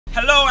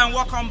Hello and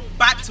welcome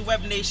back to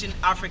Webnation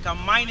Africa.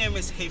 My name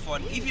is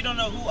Hayford. If you don't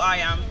know who I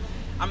am,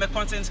 I'm a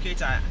content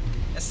creator,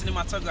 a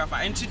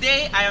cinematographer, and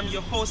today I am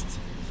your host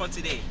for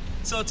today.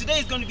 So today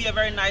is going to be a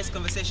very nice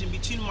conversation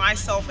between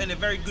myself and a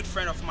very good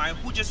friend of mine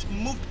who just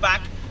moved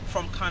back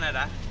from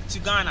Canada to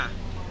Ghana.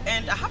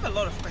 And I have a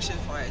lot of questions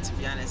for her, to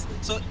be honest.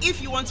 So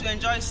if you want to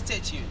enjoy,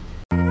 stay tuned.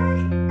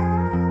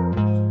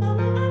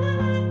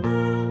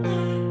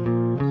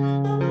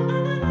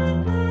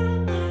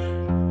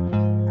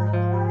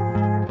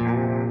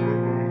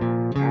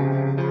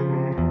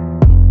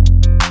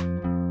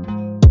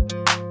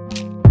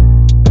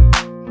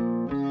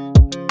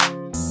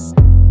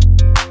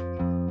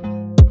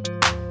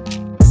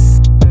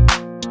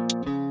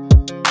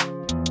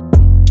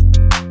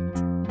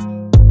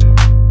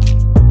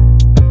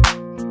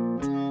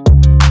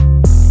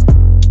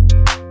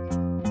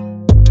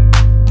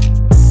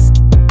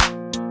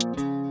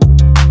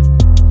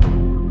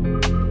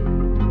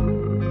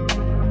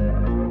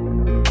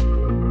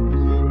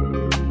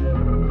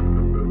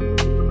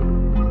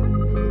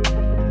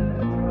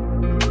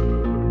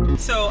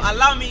 So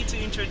allow me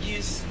to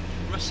introduce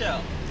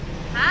Rochelle.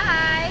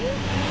 Hi.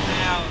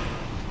 Now,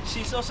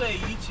 she's also a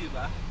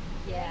YouTuber,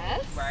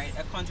 Yes. right?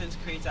 A content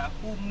creator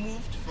who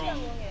moved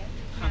from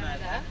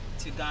Canada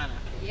to Ghana.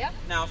 Yep.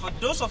 Now, for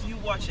those of you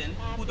watching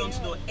who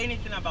don't know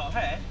anything about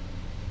her,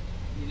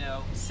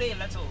 say a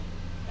little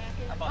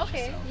about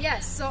yourself.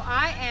 Yes. So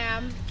I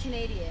am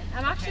Canadian.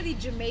 I'm actually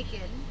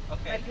Jamaican.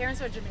 Okay. My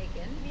parents are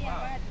Jamaican.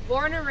 Wow.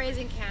 Born and raised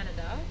in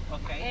Canada.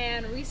 Okay.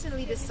 And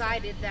recently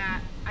decided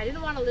that I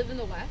didn't want to live in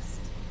the West,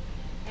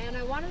 and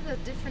I wanted a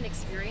different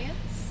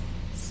experience.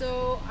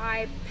 So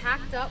I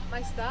packed up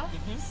my stuff,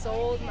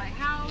 sold my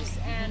house,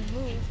 and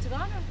moved to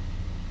Ghana.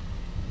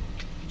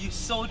 You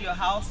sold your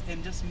house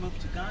and just moved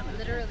to Ghana.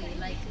 Literally,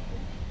 like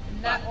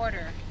in that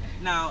order.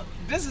 Now,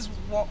 this is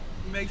what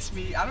makes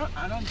me, I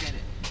don't get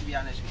it, to be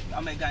honest with you.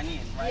 I'm a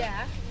Ghanaian, right?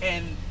 Yeah.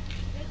 And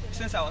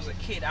since I was a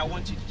kid, I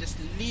want to just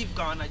leave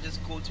Ghana, just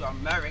go to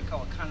America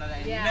or Canada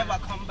and never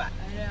come back.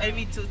 I know.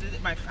 Even till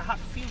I have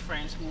a few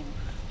friends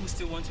who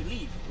still want to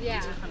leave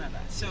to Canada.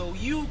 So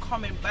you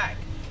coming back,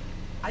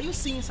 are you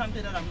seeing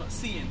something that I'm not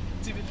seeing,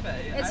 to be fair?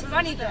 It's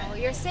funny though,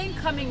 you're saying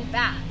coming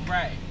back.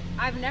 Right.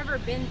 I've never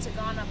been to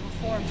Ghana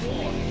before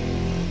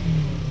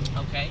moving.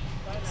 Okay.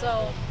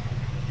 So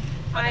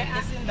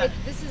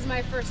this is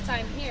my first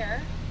time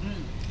here.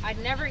 I'd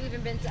never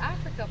even been to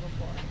Africa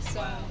before. So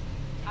Wow.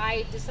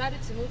 I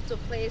decided to move to a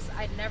place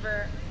I'd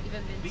never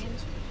even been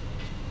to.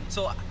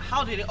 So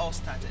how did it all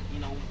start?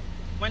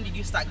 When did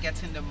you start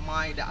getting the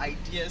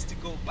ideas to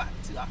go back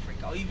to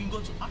Africa, or even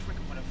go to Africa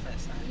for the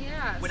first time?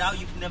 Yes. Without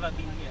you've never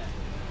been here.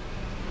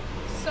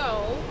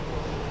 So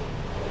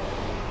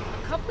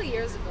a couple of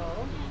years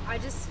ago, I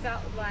just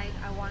felt like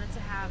I wanted to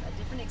have a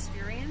different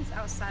experience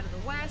outside of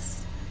the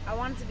West. I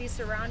wanted to be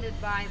surrounded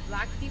by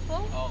Black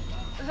people. Oh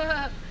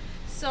wow.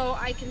 So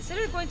I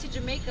considered going to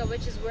Jamaica,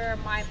 which is where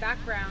my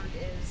background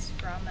is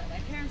from. My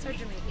parents are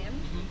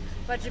Jamaican,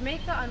 but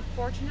Jamaica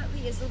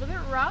unfortunately is a little bit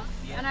rough,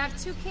 and I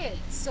have 2 kids,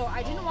 so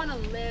I didn't want to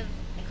live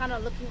kind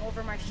of looking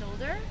over my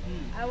shoulder.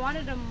 I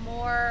wanted a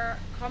more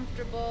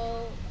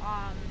comfortable,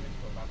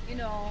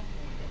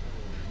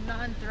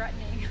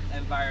 non-threatening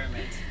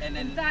environment, and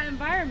then that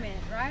environment,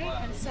 right?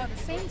 Wow. And so at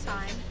the same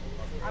time,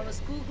 I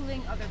was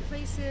Googling other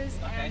places,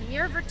 and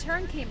Year of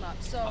Return came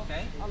up. So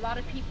a lot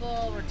of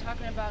people were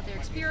talking about their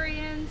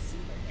experience.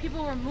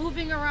 People were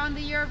moving around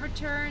the Year of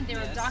Return. They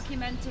were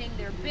documenting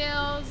their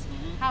bills,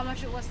 how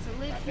much it was to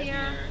live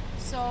here.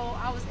 So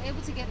I was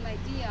able to get an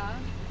idea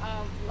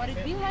of what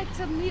it'd be like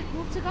to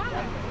move to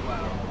Ghana.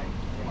 Wow.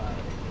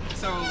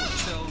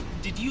 So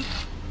did you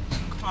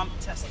come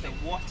test the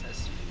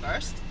waters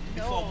first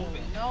before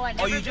moving? No, I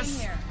never Or you been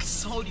just here.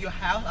 sold your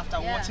house after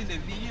watching the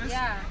videos?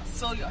 Yeah.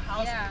 Sold your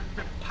house,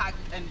 packed,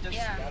 and just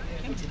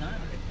came to Ghana?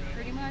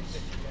 Pretty much.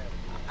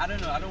 I don't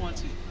know. I don't want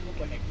to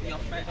be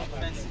offensive,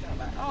 but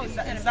is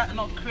you that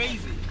not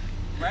crazy,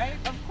 right?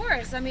 Of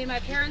course. I mean, my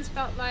parents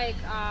felt like,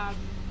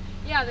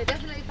 they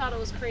definitely thought it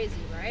was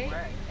crazy, right?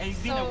 Right. And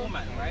you've been a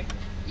woman, right?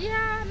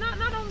 Yeah,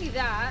 not only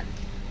that,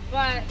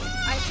 but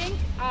I think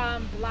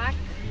Black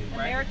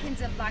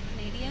Americans and Black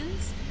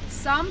Canadians,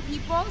 some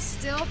people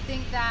still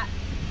think that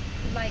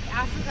like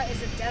Africa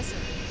is a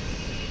desert.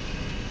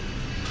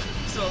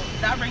 So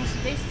that brings.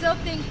 They still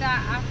think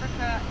that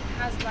Africa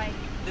has like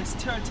the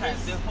stereotype,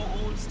 the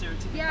whole old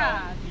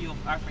stereotypical view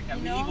of Africa.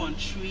 We live on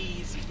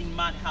trees, in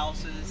mud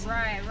houses.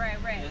 Right.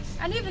 Yes.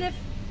 And even if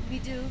we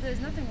do, there's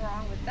nothing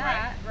wrong with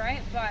that,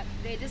 right? But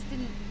they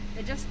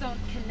just don't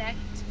connect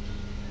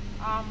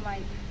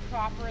like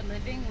proper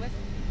living with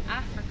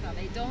Africa.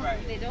 They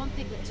don't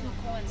think the two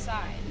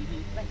coincide,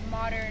 like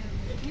modern,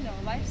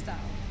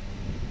 lifestyle.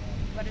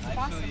 But it's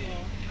possible.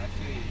 I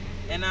feel you.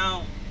 And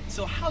now,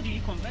 so how do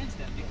you convince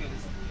them? Because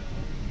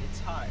it's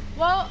hard.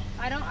 Well,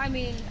 I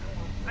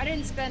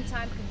didn't spend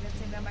time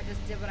convincing them. I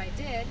just did what I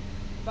did.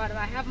 But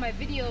I have my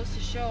videos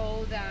to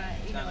show that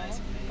Ghana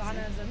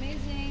is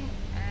amazing,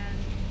 and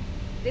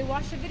they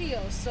watch the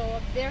videos,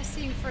 so they're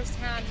seeing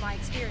firsthand my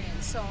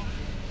experience. So,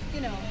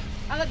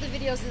 I let the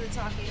videos do the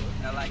talking.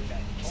 I like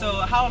that. So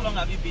how long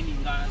have you been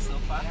in Ghana so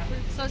far?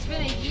 So it's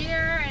been a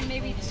year and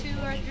maybe 2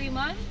 or 3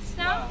 months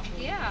now. Wow.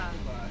 Yeah.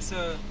 Wow.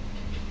 So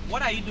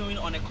what are you doing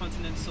on the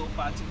continent so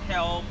far to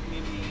help?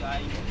 Maybe you are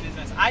into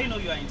business. I know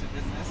you are into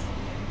business.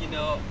 You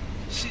know,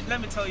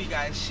 let me tell you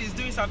guys, she's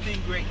doing something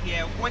great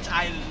here, which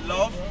I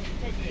love.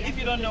 If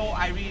you don't know,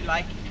 I really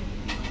like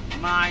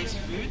nice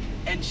food,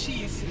 and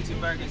she's into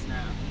burgers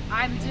now.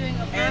 I'm doing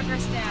a burger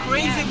stand.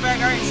 Crazy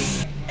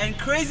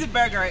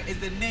Burger is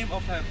the name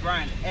of her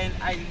brand. And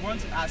I want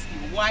to ask you,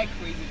 why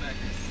Crazy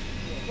Burgers?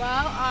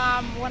 Well,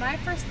 when I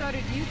first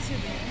started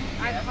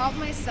YouTubing, I called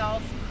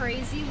myself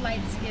Crazy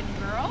Light Skin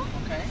Girl.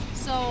 Okay.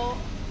 So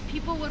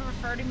people would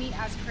refer to me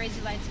as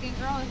Crazy Light Skin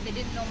Girl if they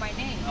didn't know my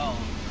name. Oh.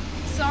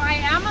 So I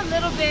am a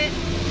little bit,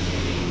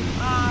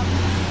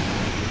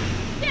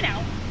 you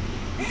know,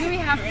 do we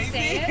have to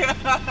say it?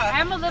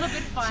 I'm a little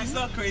bit fun. She's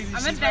so crazy. I'm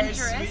She's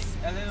adventurous.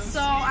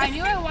 So I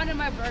knew I wanted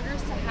my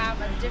burgers to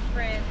have a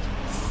different,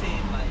 just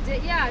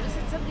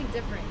something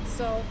different.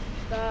 So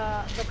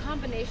the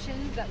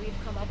combinations that we've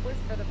come up with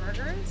for the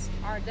burgers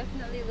are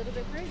definitely a little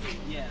bit crazy.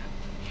 Yeah,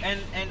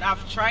 and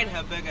I've tried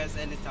her burgers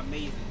and it's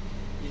amazing.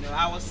 You know,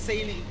 I was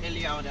saying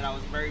earlier on that I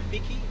was very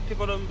picky.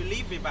 People don't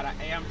believe me, but I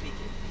am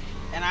picky.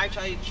 And I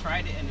actually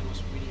tried it and it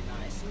was really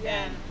nice.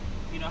 Yeah. And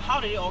you know, how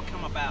did it all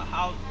come about?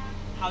 How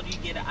do you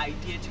get the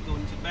idea to go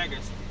into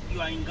burgers?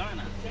 You are in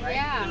Ghana, right?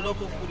 Yeah. The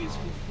local food is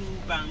fufu,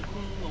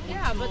 banku, omutu,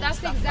 yeah, but that's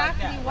stuff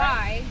exactly like that,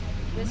 why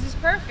this is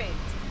perfect.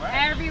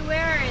 Right.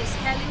 Everywhere is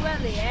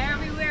keliweli,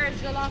 everywhere is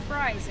jollof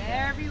rice,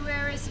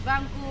 everywhere is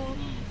banku,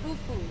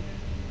 fufu.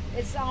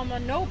 It's a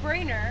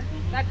no-brainer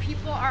that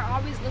people are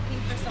always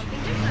looking for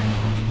something different.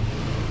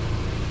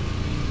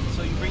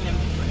 So you bring them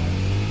different.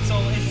 So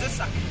is this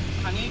a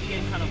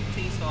Canadian kind of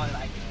taste or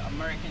like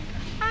American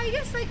kind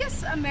of? I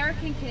guess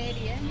American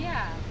Canadian,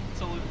 yeah.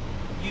 So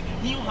you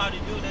knew how to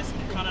do this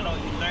in Canada, or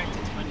you learned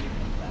it when you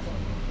left?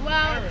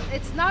 Well,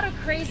 it's not a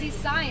crazy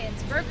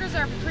science. Burgers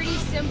are pretty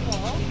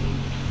simple,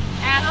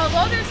 and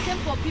although they're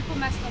simple, people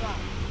mess them up.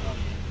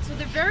 So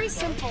they're very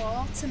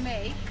simple to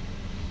make,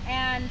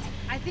 and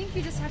I think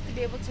you just have to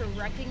be able to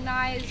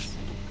recognize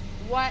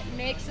what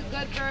makes a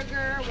good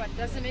burger, what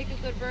doesn't make a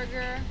good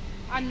burger.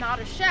 I'm not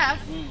a chef,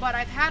 but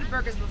I've had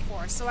burgers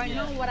before, so I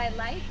know what I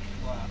like.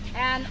 Wow.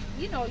 And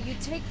you know, you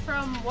take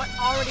from what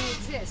already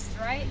exists,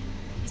 right?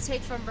 You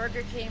take from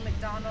Burger King,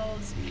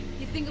 McDonald's,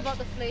 you think about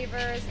the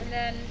flavors, and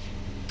then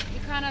you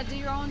kind of do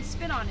your own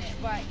spin on it.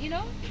 But you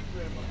know,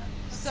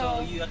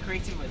 so you are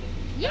creative with it.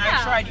 Yeah. And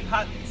I tried. You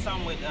had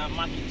some with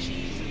mac and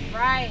cheese.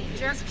 Right,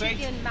 jerk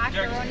chicken,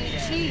 macaroni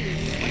and cheese.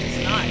 It's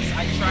nice.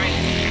 I tried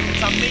it.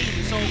 It's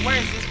amazing. So where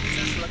is this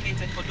business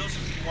located for those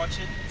who's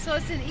watching? So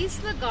it's in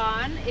East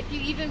Legon. If you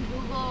even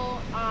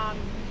Google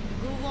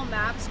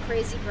Maps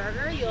Crazy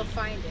Burger, you'll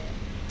find it.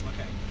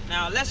 Okay.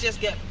 Now let's just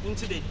get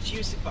into the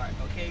juicy part.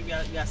 Okay, we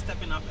are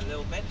stepping up a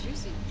little bit.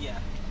 Juicy. Yeah.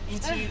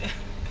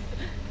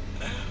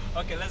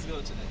 Okay, let's go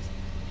to this.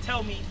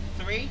 Tell me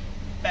 3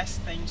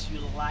 best things you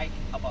like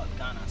about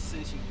Ghana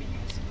since you've been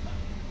here so long.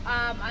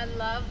 I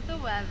love the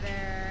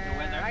weather. The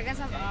weather? I guess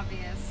that's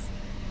obvious.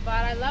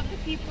 But I love the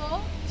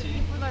people. The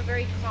people are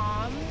very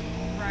calm,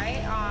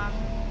 right?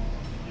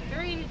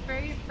 Very,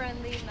 very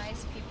friendly,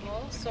 nice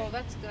people. So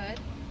that's good.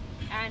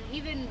 And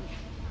even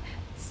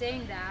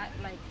saying that,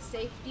 like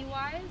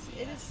safety-wise,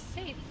 it is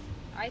safe.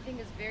 I think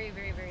it's very,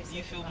 very, very safe. Do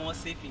you feel more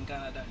safe in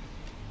Ghana than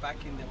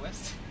back in the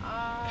West?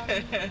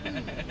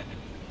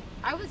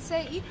 I would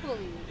say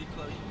equally.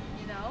 Equally.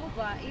 You know,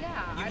 but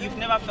yeah. You've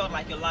never felt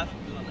like your life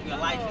is in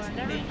I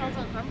never danger? felt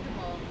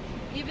uncomfortable.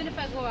 Even if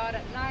I go out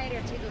at night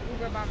or take an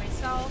Uber by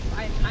myself,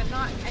 I'm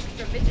not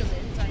extra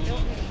vigilant. I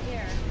don't really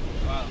care.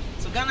 Wow.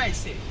 So Ghana is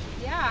safe?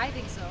 Yeah, I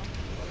think so.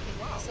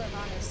 Wow. So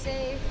Ghana is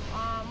safe.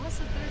 What's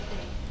the third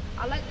thing?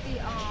 I like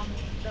the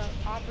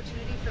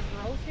opportunity for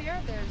growth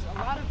here. There's a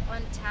lot of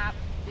untapped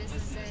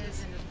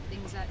businesses and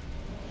things that,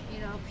 you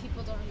know,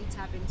 people don't really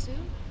tap into.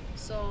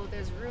 So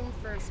there's room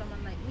for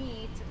someone like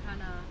me to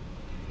kind of,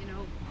 you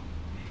know,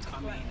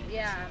 plan.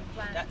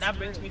 That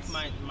brings me to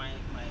my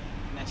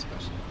next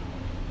question.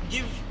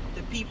 Give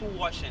the people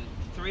watching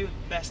 3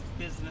 best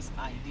business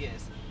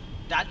ideas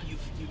that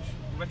you've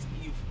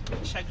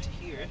checked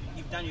here.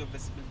 You've done your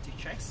visibility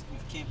checks.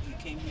 You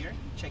came here,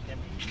 you checked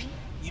everything.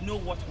 You know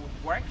what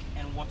would work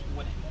and what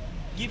wouldn't.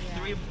 Give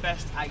 3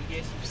 best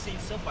ideas you've seen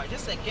so far.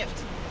 Just a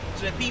gift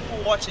to the people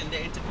watching,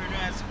 the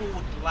entrepreneurs who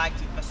would like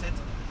to visit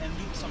and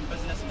do some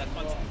business in the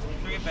continent.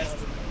 3 best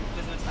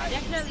business ideas. I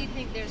definitely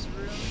think there's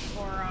room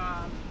for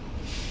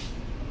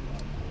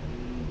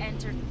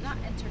not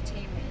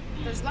entertainment.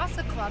 There's lots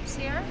of clubs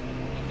here,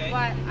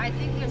 but I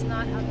think there's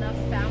not enough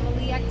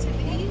family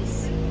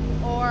activities,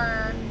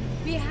 or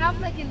we have,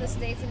 like in the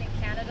States and in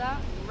Canada,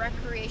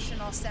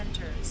 recreational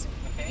centers.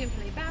 You can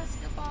play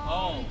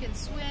basketball, you can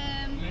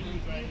swim,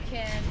 you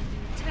can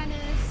do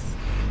tennis.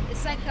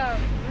 It's like a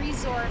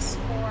resource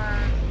for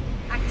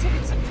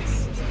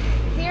activities.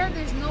 Here,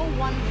 there's no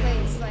one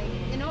place. Like,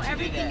 you know,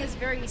 everything is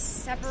very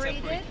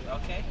separated.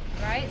 Okay.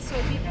 Right? So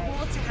it'd be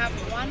cool to have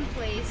one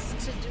place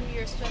to do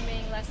your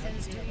swimming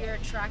lessons, do your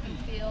track and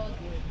field,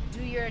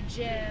 do your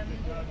gym,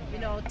 you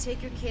know,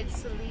 take your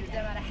kids to leave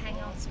them at a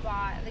hangout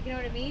spot. Like, you know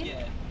what I mean?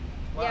 Yeah.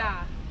 Wow.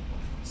 Yeah.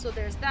 So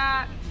there's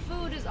that.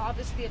 Food is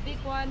obviously a big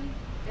one.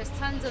 There's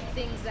tons of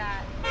things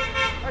that,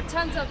 or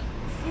tons of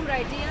food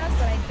ideas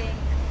that I think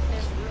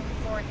there's room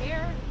for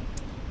here.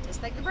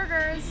 Just like the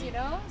burgers, you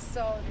know?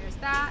 So there's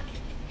that.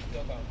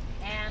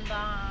 And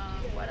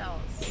what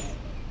else?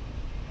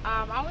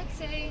 I would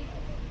say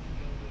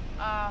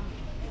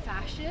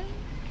fashion.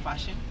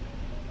 Fashion?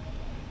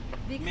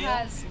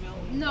 Because,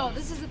 no,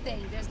 this is the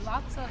thing. There's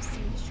lots of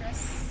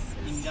seamstresses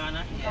in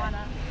Ghana.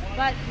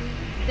 But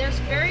there's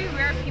very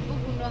rare people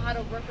who know how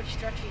to work with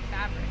stretchy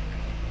fabric.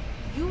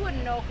 You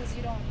wouldn't know because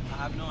you don't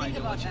I have no think idea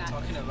about what that. you're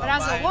talking about. But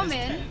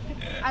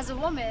as a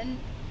woman,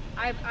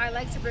 I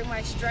like to bring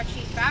my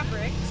stretchy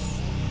fabrics,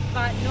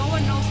 but no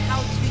one knows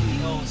how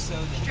to use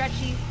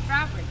stretchy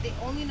fabric. They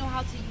only know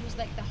how to use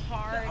like the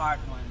hard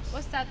ones.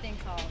 What's that thing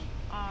called?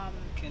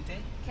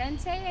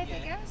 Kente, I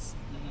guess.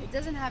 It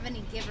doesn't have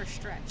any give or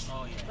stretch.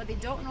 Oh, yeah. But they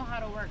don't know how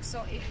to work.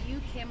 So if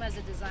you came as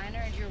a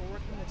designer and you're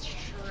working with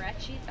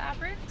stretchy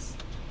fabrics,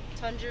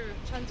 tons of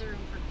room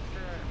for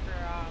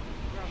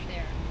growth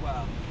there.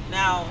 Wow.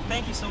 Now,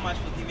 thank you so much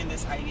for giving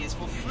this ideas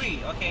for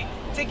free, okay?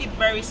 Take it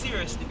very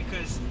seriously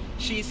because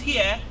she's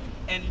here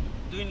and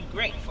doing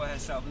great for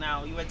herself.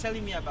 Now, you were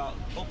telling me about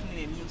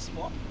opening a new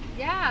spot.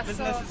 Yeah,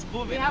 business so is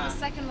booming, we have a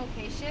second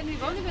location.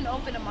 We've only been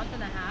open a month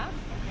and a half,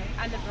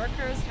 and the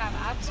burgers have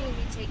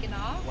absolutely taken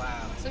off.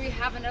 Wow. So we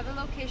have another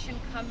location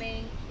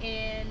coming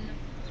in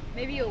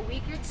maybe a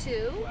week or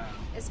two. Wow.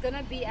 It's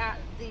gonna be at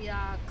the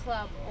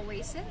Club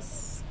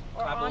Oasis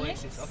or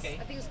Onyx. Oasis, okay.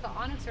 I think it's called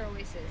Onyx or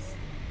Oasis.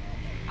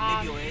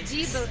 Maybe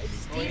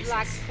Oasis. D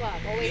Black's Club,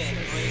 Oasis. Yeah,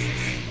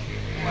 Oasis.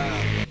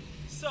 Wow.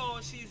 So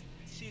she's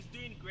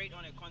doing great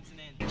on a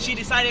continent. She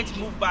decided to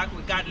move back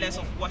regardless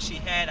of what she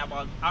heard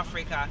about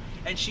Africa,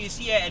 and she's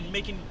here and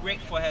making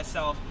great for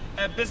herself.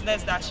 Her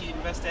business that she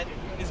invested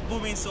is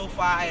booming so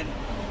far, and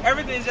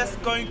everything is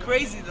just going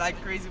crazy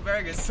like crazy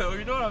burgers. So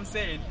you know what I'm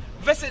saying?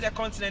 Visit the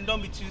continent,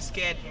 don't be too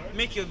scared,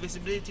 make your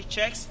visibility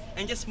checks,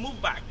 and just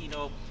move back. You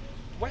know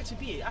where to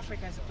be.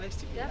 Africa is a place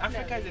to be. Definitely.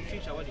 Africa is the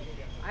future. What do you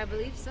think? I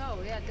believe so.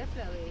 Yeah,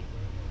 definitely.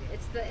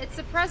 It's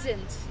the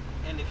present.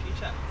 And the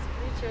future. It's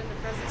the future and the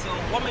present. So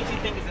what makes you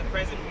think is the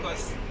present?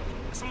 Because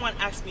someone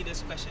asked me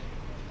this question: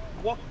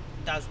 what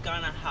does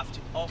Ghana have to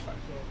offer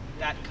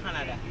that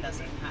Canada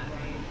doesn't have?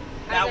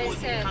 That As I would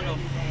said, kind of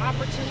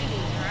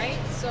opportunities, right?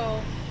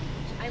 So,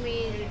 I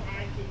mean,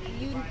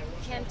 you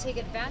can take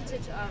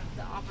advantage of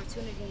the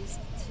opportunities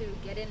to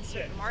get in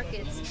certain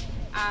markets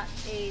at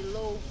a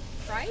low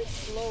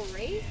price, low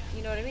rate.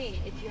 You know what I mean?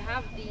 If you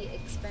have the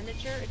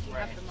expenditure, if you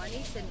have the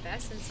money to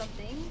invest in some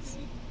things,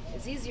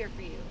 it's easier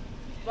for you.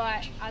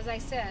 But as I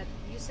said,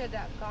 you said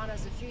that Ghana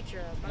is the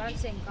future, but I'm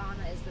saying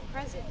Ghana is the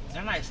present.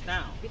 Ghana is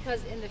now.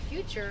 Because in the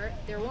future,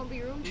 there won't be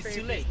room for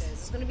your too late. business.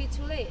 It's going to be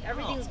too late.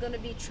 Everything's going to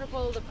be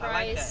triple the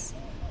price.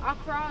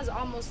 Accra is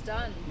almost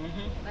done.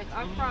 Like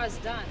Accra is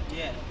done.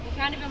 Yeah. You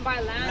can't even buy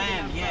land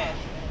in Accra. Yeah.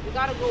 You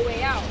got to go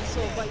way out.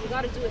 So, but you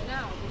got to do it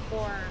now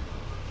before.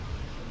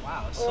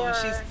 Wow. So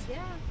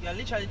you're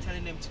literally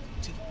telling them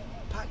to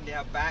pack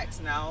their bags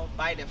now,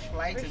 buy the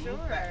flights and move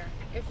back.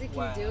 If they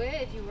can do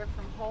it, if you work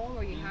from home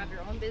or you have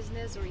your own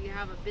business or you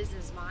have a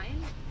business mind,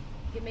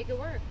 you can make it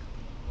work.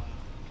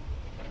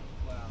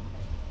 Wow.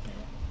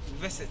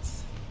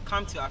 Visits.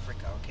 Come to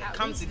Africa, okay?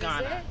 Come to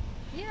Ghana. Visit.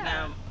 Yeah.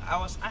 Now, I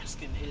was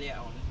asking earlier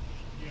on,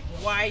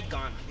 why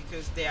Ghana?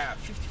 Because there are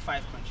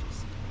 55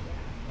 countries.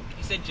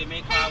 You said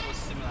Jamaica was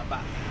similar,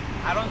 but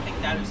I don't think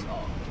that is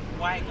all.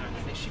 Why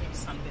Ghana? There should be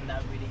something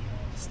that really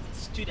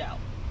stood out,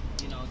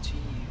 you know, to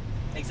you.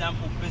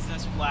 Example,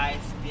 business-wise,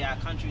 there are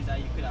countries that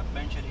you could have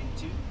ventured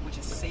into, which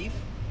is safe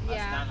as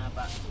Ghana,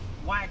 but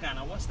why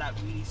Ghana? What's that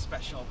really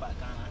special about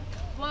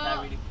Ghana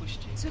that really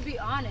pushed you? To be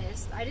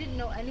honest, I didn't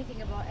know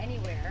anything about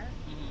anywhere,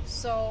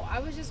 so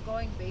I was just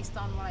going based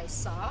on what I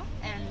saw,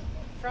 and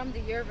from the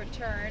year of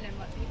return and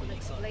what people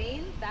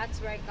explained, that's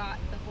where I got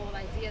the whole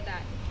idea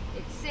that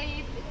it's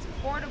safe, it's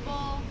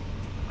affordable,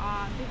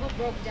 people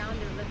broke down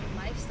their living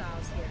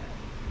lifestyles here.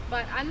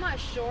 But I'm not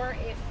sure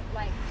if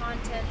like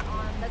content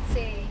on, let's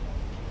say,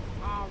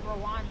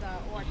 Rwanda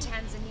or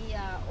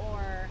Tanzania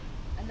or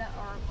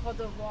Cote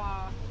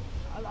d'Ivoire,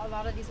 a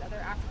lot of these other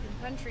African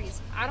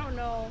countries. I don't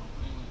know.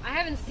 I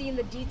haven't seen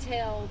the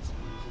detailed,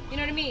 you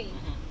know what I mean,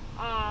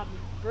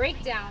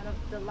 breakdown of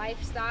the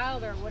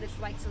lifestyle or what it's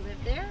like to live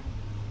there.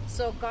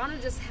 So Ghana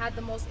just had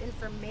the most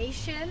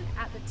information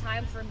at the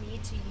time for me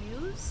to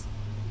use,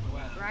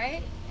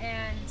 right?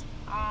 And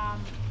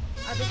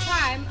at the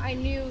time, I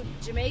knew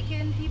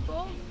Jamaican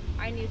people,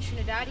 I knew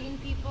Trinidadian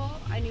people,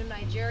 I knew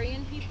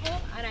Nigerian people,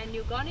 and I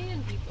knew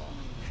Ghanaian people.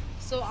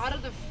 So out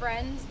of the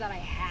friends that I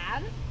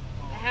had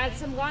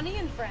some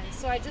Ghanaian friends.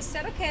 So I just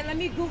said, okay, let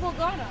me Google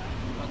Ghana.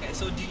 Okay,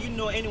 so did you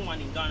know anyone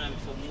in Ghana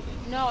before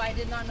moving? No, I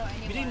did not know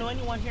anyone. You didn't know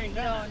anyone here in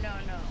Ghana?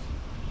 No.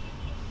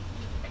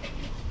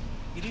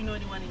 You didn't know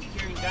anyone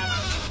here in Ghana.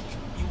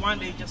 You one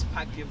day just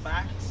packed your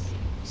bags,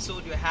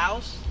 sold your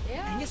house,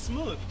 and just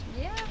moved.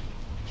 Yeah.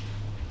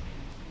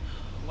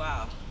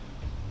 Wow.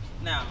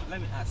 Now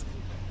let me ask,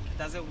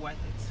 does it worth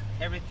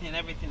it? Everything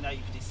that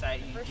you've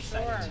decided to do so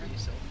far.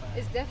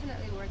 It's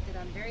definitely worth it.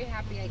 I'm very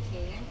happy I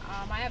came.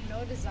 I have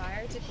no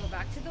desire to go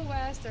back to the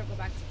West or go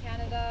back to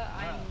Canada.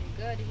 I'm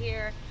good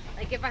here.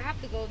 Like if I have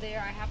to go there,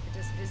 I have to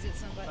just visit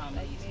somebody,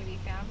 like maybe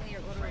family or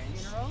go to a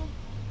funeral.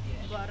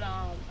 Yeah. But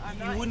I'm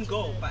not. You wouldn't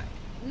go back.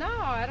 No,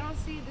 I don't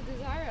see the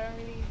desire. I don't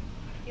really.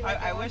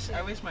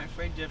 I wish my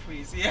friend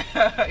Jeffrey is here.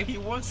 He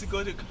wants to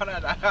go to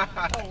Canada.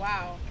 Oh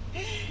wow.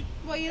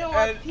 Well, you know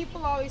what?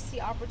 People always see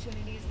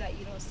opportunities that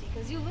you don't see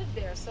because you live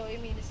there. So I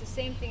mean, it's the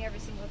same thing every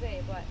single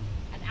day. But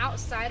an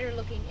outsider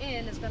looking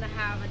in is going to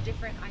have a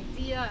different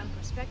idea and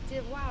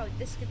perspective. Wow,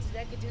 this could do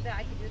that, could do that,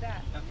 I could do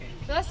that. Okay.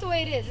 So that's the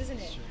way it is, isn't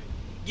it? Sure.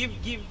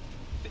 Give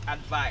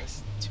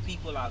advice to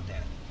people out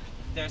there.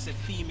 There's a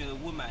female, a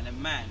woman, a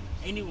man,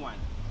 anyone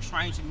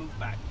trying to move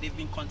back. They've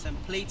been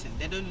contemplating.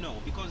 They don't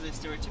know because the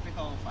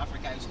stereotypical of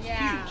Africa is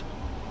huge.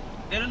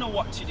 They don't know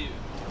what to do.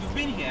 You've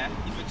been here.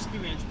 You've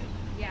experienced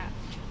it. Yeah.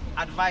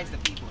 Advise the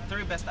people.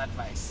 3 best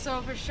advice.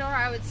 So for sure,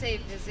 I would say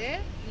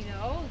visit. You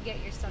know, get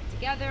your stuff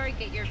together,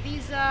 get your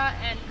visa,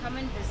 and come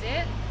and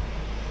visit.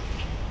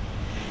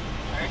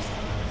 First.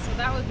 So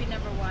that would be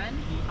number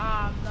 1.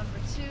 Number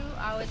 2,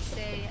 I would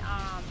say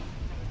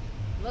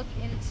look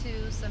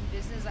into some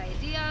business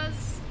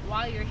ideas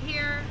while you're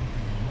here.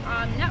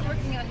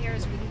 Networking out here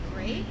is really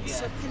great. Yeah.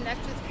 So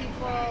connect with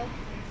people,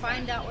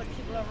 find out what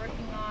people are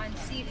working on,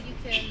 see if you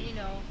can, you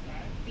know,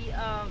 be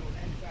of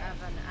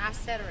an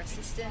asset or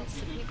assistance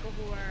to people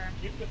who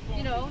are,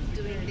 you know,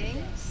 doing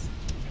things.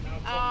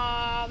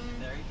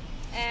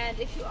 And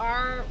if you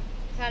are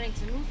planning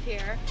to move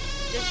here,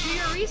 just do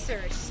your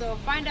research. So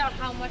find out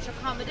how much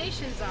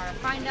accommodations are,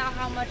 find out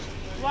how much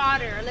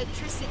water,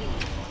 electricity,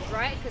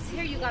 right? Because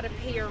here you got to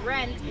pay your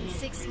rent in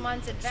 6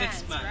 months advance,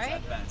 6 months right?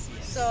 Advance,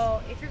 yes.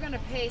 So if you're going to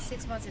pay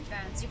 6 months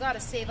advance, you got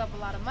to save up a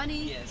lot of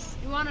money. Yes.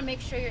 You want to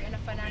make sure you're in a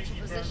financial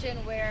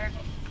position where,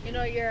 you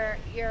know, your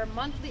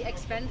monthly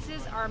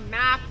expenses are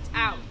mapped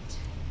out.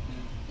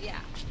 Yeah.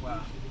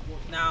 Wow.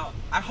 Now,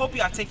 I hope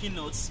you are taking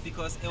notes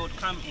because it would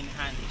come in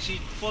handy. She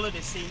followed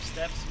the same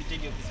steps. We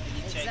did your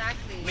visibility check,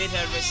 made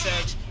her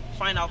research,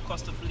 find out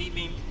cost of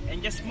living,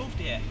 and just moved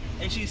here.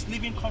 And she's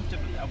living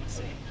comfortably, I would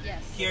say,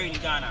 here in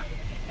Ghana.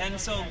 And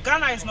so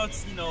Ghana is not,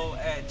 you know,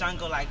 a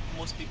jungle like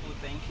most people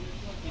think.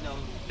 You know,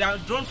 the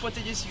drone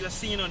footages you are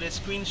seeing on the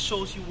screen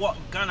shows you what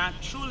Ghana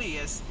truly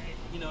is.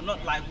 You know,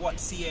 not like what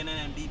CNN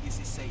and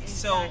BBC say. Exactly.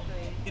 So,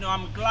 you know,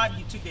 I'm glad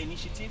you took the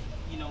initiative.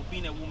 You know,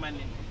 being a woman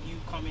and you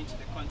coming to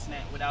the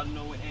continent without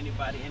knowing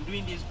anybody and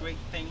doing these great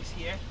things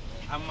here,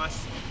 I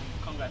must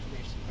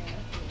congratulate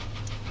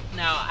you.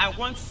 Now, I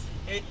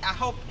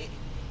hope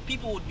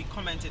people would be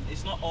commenting.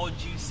 It's not all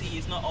juicy.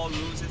 It's not all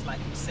roses, like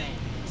you're saying.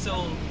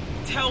 So,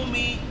 tell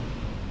me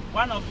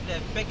one of the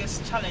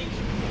biggest challenges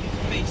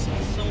you faced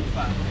so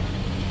far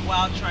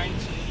while trying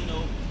to, you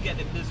know, get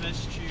the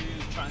business to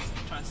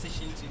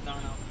transition to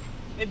Ghana.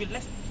 Maybe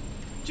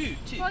two.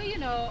 Well, you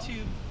know, 2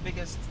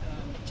 biggest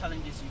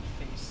challenges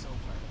you faced so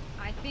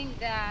far. I think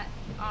that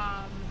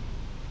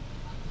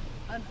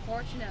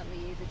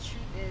unfortunately the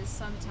truth is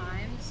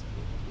sometimes,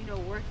 you know,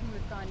 working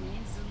with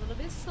Ghanaians is a little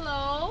bit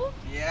slow.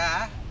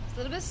 Yeah. It's a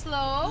little bit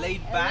slow.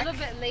 Laid back. A little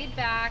bit laid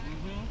back.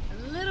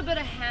 A little bit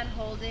of hand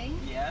holding.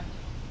 Yeah.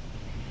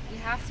 You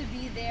have to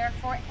be there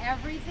for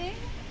everything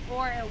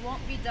or it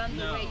won't be done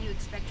the way you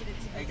expected it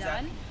to be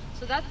done.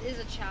 So that is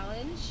a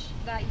challenge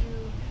that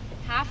you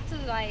have to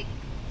like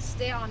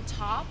stay on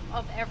top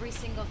of every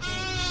single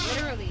thing,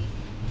 literally.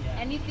 Yeah.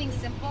 Anything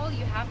simple,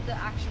 you have to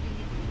actually,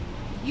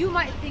 you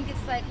might think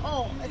it's like,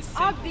 oh, it's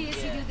simple,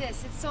 obvious you do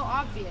this. It's so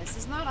obvious.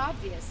 It's not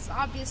obvious. It's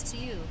obvious to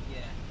you.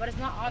 Yeah. But it's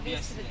not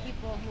obvious to the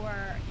people who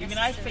are even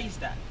I face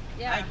that.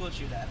 Yeah. I go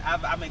through that.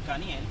 I'm a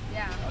Ghanaian.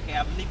 Yeah. Okay,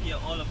 I've lived here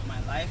all of my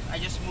life. I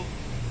just moved,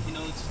 you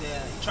know,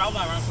 travel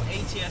around for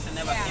 8 years and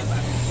never came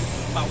back.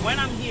 But when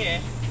I'm here,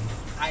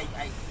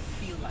 I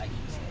feel like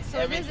so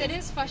it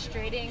is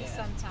frustrating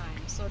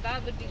sometimes. So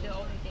that would be the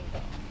only thing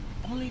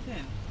though. Only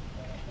thing?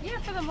 Yeah,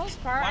 for the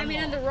most part. I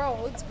mean, in the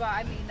roads, but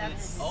I mean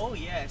that's. Oh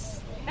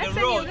yes.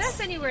 That's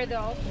anywhere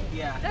though.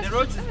 Yeah, the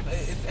roads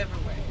it's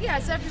everywhere. Yeah,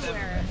 it's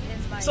everywhere.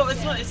 So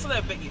it's not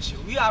a big issue.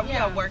 We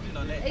are working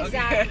on it.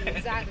 Exactly,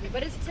 exactly.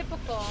 But it's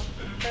typical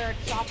for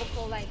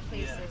tropical like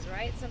places,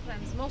 right?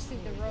 Sometimes mostly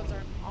the roads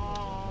are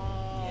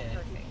all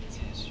perfect.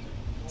 Yeah, sure.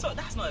 So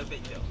that's not a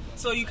big deal.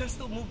 So you can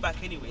still move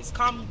back anyways.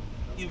 Come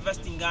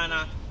invest in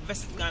Ghana,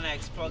 visit Ghana,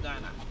 explore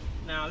Ghana.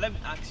 Now let me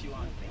ask you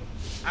one thing.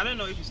 I don't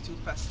know if it's too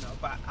personal,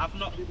 but I've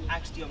not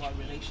asked you about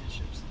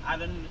relationships. I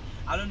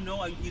don't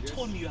know. You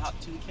told me you have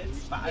 2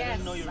 kids, but I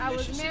don't know your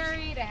relationships. I was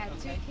married. I had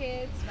 2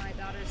 kids. My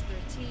daughter's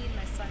 13.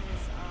 My son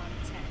is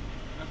 10.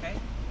 Okay.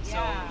 So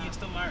you're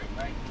still married,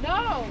 right?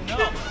 No.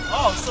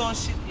 Oh, so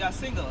you're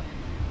single.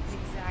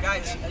 Exactly.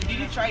 Guys, did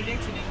you try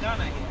dating in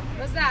Ghana here?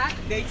 What's that?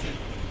 Dating.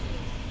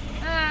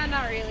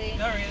 Not really.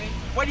 Not really.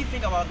 What do you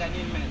think about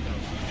Ghanaian men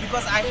though?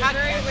 Because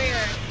very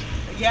weird.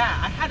 Yeah,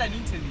 I had an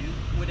interview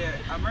with an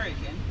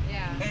American.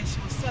 Yeah. And she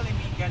was telling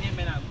me Ghanaian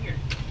men are weird.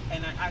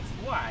 And I asked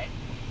why.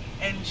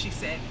 And she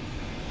said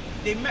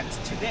they met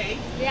today.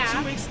 Yeah.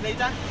 2 weeks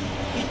later,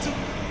 he took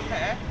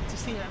her to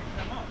see her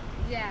mom.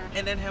 Yeah.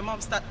 And then her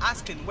mom started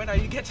asking, when are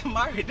you getting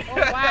married? Oh,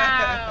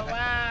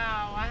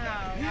 wow.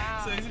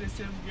 So is it the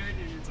same girl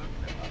that you're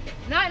talking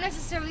about? Not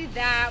necessarily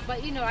that,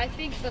 but you know, I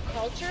think the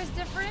culture is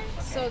different.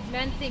 Okay. So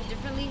men think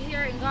differently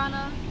here in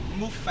Ghana.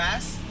 Move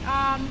fast?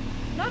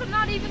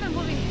 Not even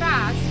moving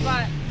fast,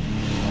 but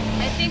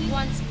I think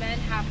once men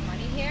have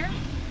money here,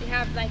 they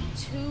have like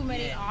too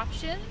many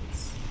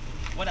options.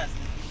 What does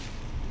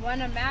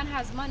when a man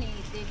has money,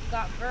 they've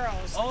got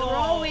girls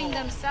throwing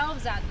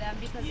themselves at them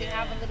because they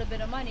have a little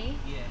bit of money.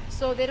 Yeah.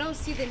 So they don't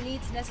see the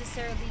need to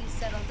necessarily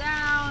settle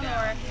down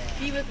or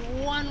be with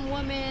one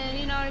woman,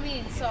 you know what I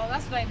mean? So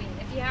that's what I mean.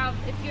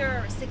 If you're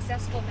a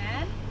successful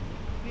man,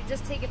 you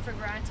just take it for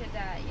granted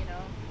that, you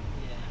know.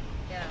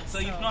 Yeah. So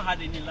you've not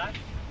had any luck,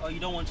 or you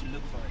don't want to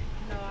look for it?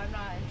 No, I'm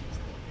not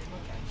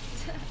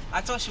interested. Okay. I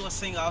thought she was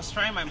single. I was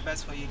trying my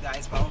best for you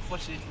guys, but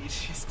unfortunately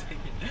she's taken.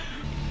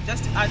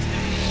 Just to add to the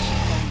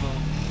relationship combo,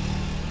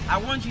 I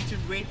want you to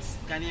rate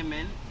Ghanaian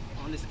men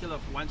on a scale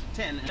of 1 to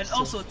 10, and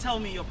also tell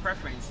me your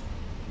preference,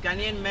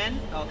 Ghanaian men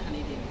or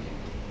Canadian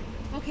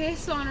men? Okay,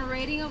 so on a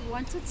rating of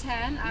 1 to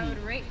 10, I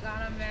would rate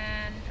Ghana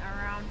men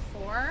around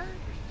 4.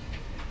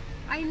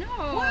 I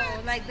know,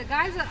 what? Like the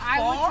guys that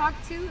I would talk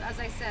to, as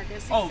I said, they're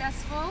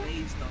successful.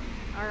 Based on.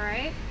 All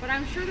right, but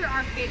I'm sure there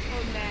are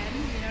faithful men.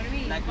 You know what I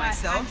mean? Like but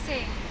myself. I'm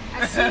saying,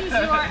 as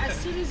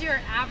soon as you're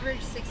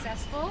average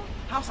successful.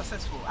 How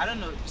successful? I don't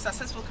know.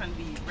 Successful can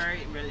be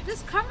very relative.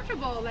 Just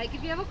comfortable. Like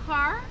if you have a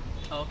car.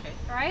 Okay.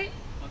 Right.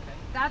 Okay.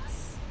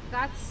 That's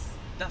not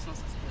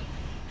successful.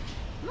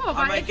 No,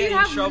 but if you're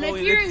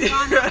in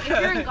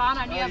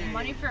Ghana and you have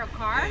money for a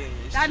car,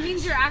 that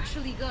means you're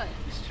actually good.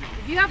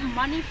 If you have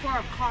money for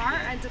a car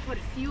and to put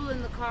fuel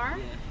in the car,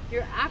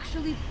 you're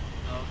actually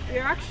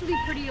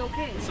pretty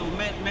okay. So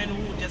men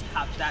who just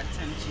have that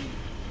tend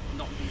to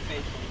not be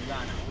faithful in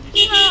Ghana.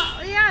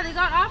 Well, yeah, they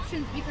got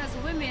options because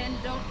women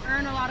don't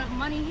earn a lot of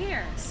money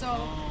here.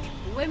 So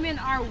women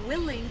are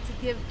willing to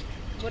give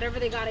whatever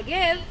they gotta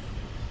give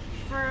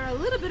for a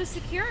little bit of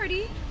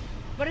security.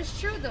 But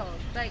it's true though,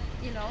 like,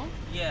 you know.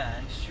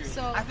 Yeah, it's true.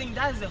 So I think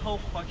that is the whole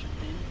culture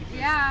thing.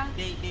 Because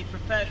they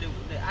prepare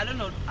I don't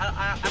know,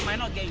 I might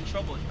not get in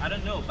trouble, I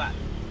don't know, but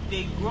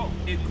they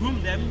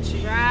groom them to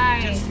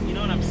just, you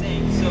know what I'm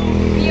saying? So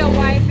be a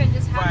wife and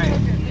just have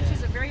children, which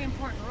is a very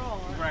important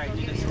role.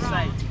 In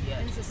society,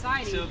 in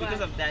society. So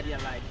because of that,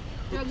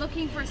 they're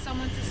looking for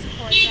someone to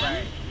support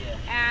them.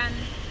 And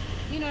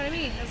you know what I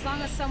mean? As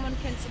long as someone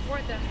can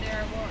support them,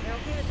 they're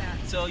okay with that.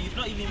 So you've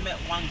not even met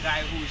one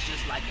guy who is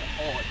just like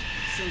an odd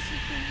since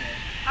you've been here?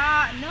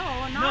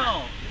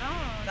 No.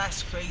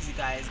 That's crazy,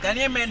 guys.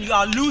 Ghanaian men, you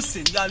are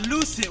losing.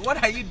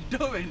 What are you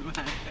doing,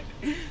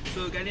 man?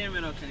 So Ghanaian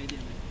men or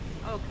Canadian men?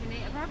 Oh,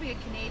 probably a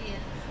Canadian.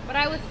 But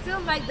I would still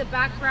like the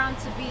background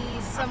to be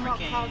somewhat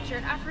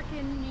cultured.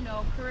 African, you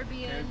know,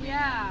 Caribbean.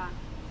 Yeah.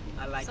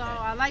 I like that.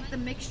 So I like the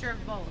mixture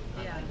of both.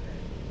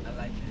 I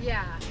like it.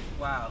 Yeah.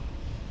 Wow.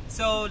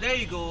 So there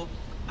you go.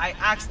 I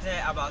asked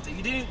her about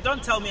it.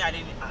 Don't tell me I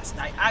didn't ask.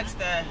 I asked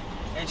her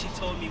and she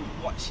told me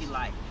what she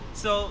liked.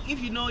 So if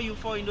you know you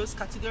fall in those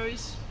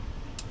categories,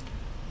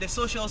 the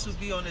socials will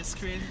be on the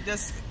screen. I'm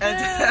just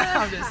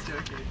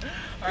joking.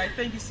 All right,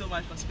 thank you so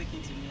much for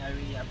speaking to me. I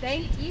really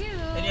appreciate it. Thank you.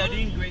 And you're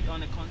doing great on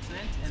the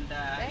continent.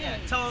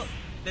 And tell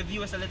the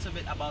viewers a little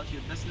bit about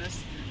your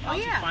business, how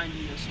to find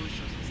you, your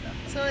socials and stuff.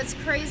 So it's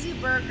Crazy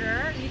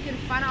Burger. You can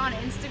find it on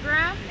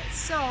Instagram.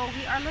 So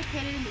we are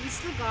located in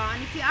East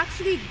Legon. If you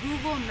actually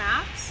Google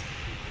Maps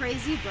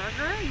Crazy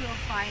Burger,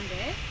 you'll find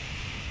it.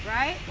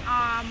 Right?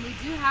 We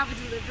do have a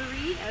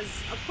delivery, as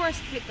of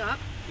course pickup.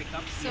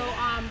 So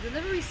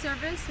delivery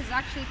service is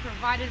actually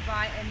provided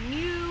by a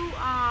new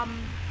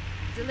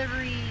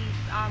delivery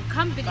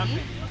company.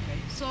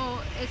 So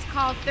it's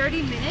called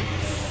 30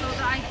 Minutes. So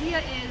the idea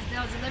is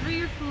they'll deliver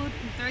your food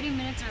in 30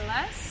 minutes or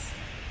less,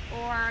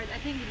 or I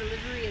think the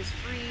delivery is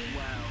free.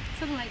 Wow.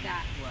 Something like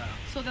that. Wow.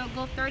 So they'll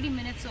go 30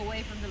 minutes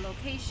away from the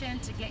location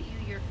to get you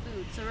your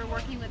food. So we're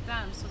working with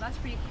them. So that's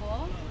pretty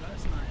cool. Oh,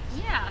 that's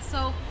nice. Yeah.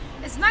 So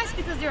it's nice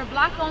because they're a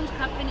black-owned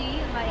company.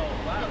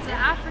 It's an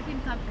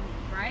African company,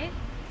 right?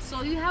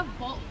 So you have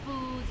Bolt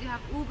Foods, you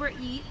have Uber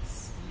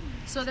Eats.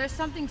 So there's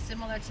something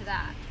similar to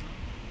that.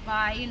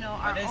 By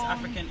our own.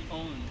 African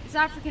owned. It's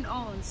African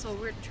owned. So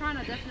we're trying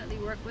to definitely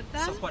work with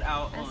them. Support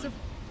our own.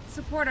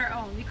 Support our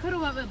own. We could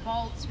have went with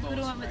Bolts. We could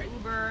have went with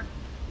Uber,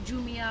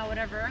 Jumia,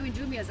 whatever. I mean,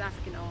 Jumia is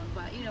African owned,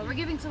 but we're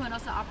giving someone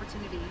else an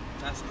opportunity.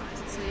 That's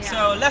nice.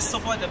 So let's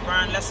support the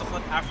brand. Let's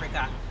support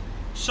Africa.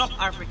 Shop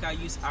Africa,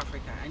 use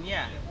Africa, and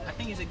I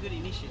think it's a good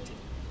initiative.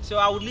 So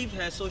I would leave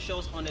her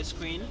socials on the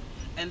screen,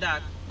 and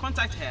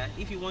contact her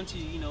if you want to,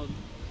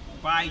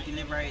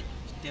 deliver it.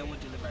 They will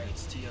deliver it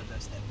to your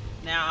doorstep.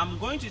 Now I'm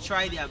going to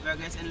try their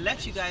burgers and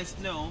let you guys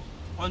know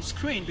on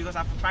screen because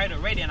I've tried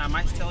already and I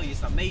might tell you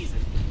it's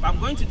amazing. But I'm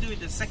going to do it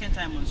the second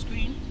time on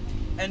screen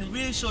and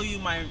really show you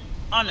my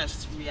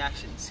honest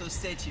reaction. So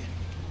stay tuned.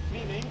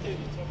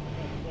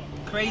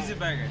 Crazy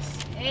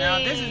burgers. Hey. Now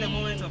this is the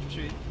moment of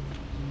truth.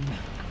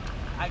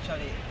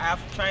 Actually,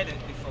 I've tried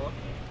it before,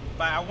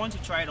 but I want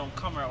to try it on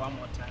camera one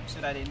more time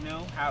so that they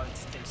know how it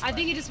tastes. I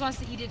think he just wants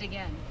to eat it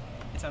again.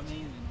 It's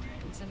amazing,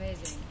 right? It's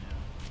amazing.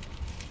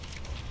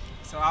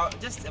 So I'll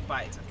just a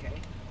bite, okay?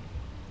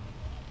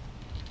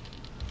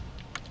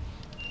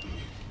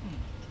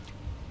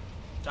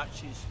 That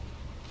cheese.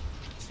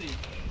 See,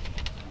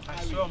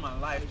 I swear on my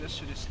life, this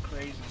shit is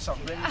crazy. It's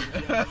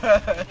amazing.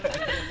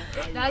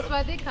 That's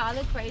why they call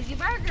it Crazy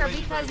Burger,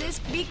 because it's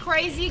be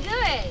crazy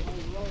good.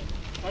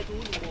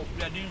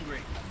 We are doing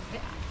great.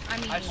 I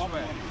mean, I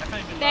swear. I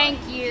can't even thank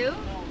lie. you.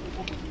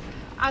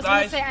 I was Guys,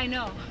 gonna say I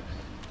know.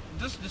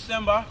 This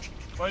December,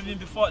 or even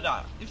before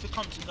that, if you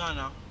come to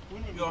Ghana,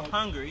 you're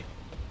hungry,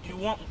 you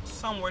want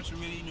somewhere to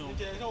really,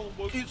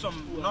 eat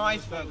some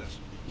nice burgers.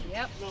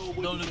 Yep.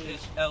 Don't look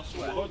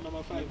elsewhere.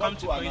 You come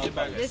to Crazy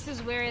Burgers. This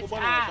is where it's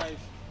at.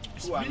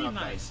 It's really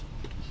nice.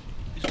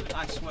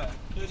 I swear.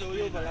 It's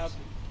really nice.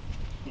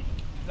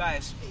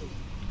 Guys,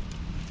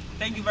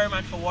 thank you very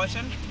much for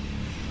watching.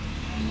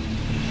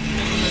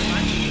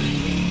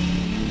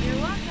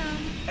 You're welcome.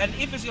 And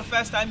if it's your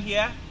first time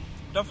here,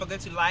 don't forget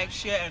to like,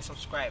 share, and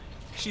subscribe.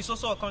 She's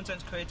also a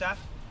content creator.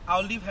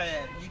 I'll leave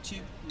her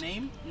YouTube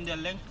name in the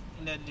link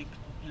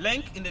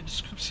in the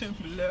description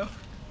below.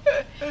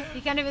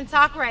 You can't even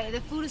talk right. The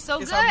food is so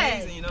It's good.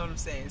 amazing, you know what I'm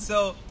saying?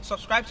 So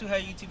subscribe to her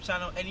YouTube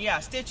channel, and yeah,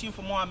 stay tuned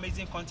for more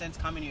amazing content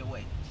coming your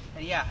way.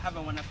 And yeah, have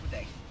a wonderful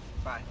day.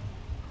 Bye.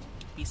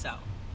 Peace out.